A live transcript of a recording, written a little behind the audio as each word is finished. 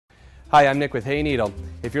Hi, I'm Nick with Hayneedle.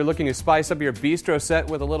 If you're looking to spice up your bistro set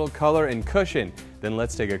with a little color and cushion, then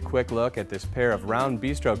let's take a quick look at this pair of round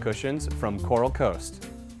bistro cushions from Coral Coast.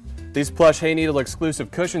 These plush Hayneedle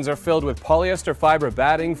exclusive cushions are filled with polyester fiber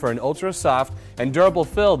batting for an ultra soft and durable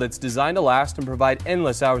fill that's designed to last and provide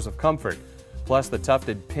endless hours of comfort. Plus, the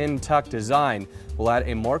tufted pin tuck design will add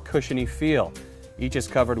a more cushiony feel. Each is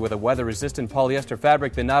covered with a weather-resistant polyester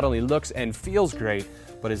fabric that not only looks and feels great,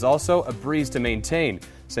 but is also a breeze to maintain.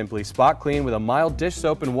 Simply spot clean with a mild dish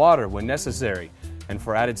soap and water when necessary. And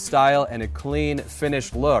for added style and a clean,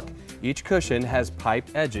 finished look, each cushion has pipe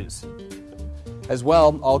edges. As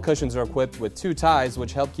well, all cushions are equipped with 2 ties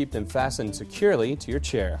which help keep them fastened securely to your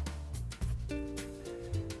chair.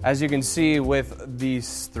 As you can see with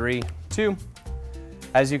these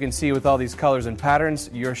As you can see with all these colors and patterns,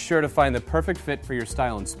 you're sure to find the perfect fit for your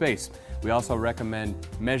style and space. We also recommend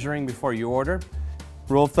measuring before you order.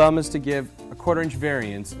 Rule of thumb is to give a 1/4-inch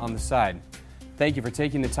variance on the side. Thank you for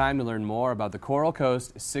taking the time to learn more about the Coral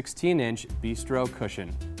Coast 16-inch Bistro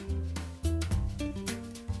Cushion.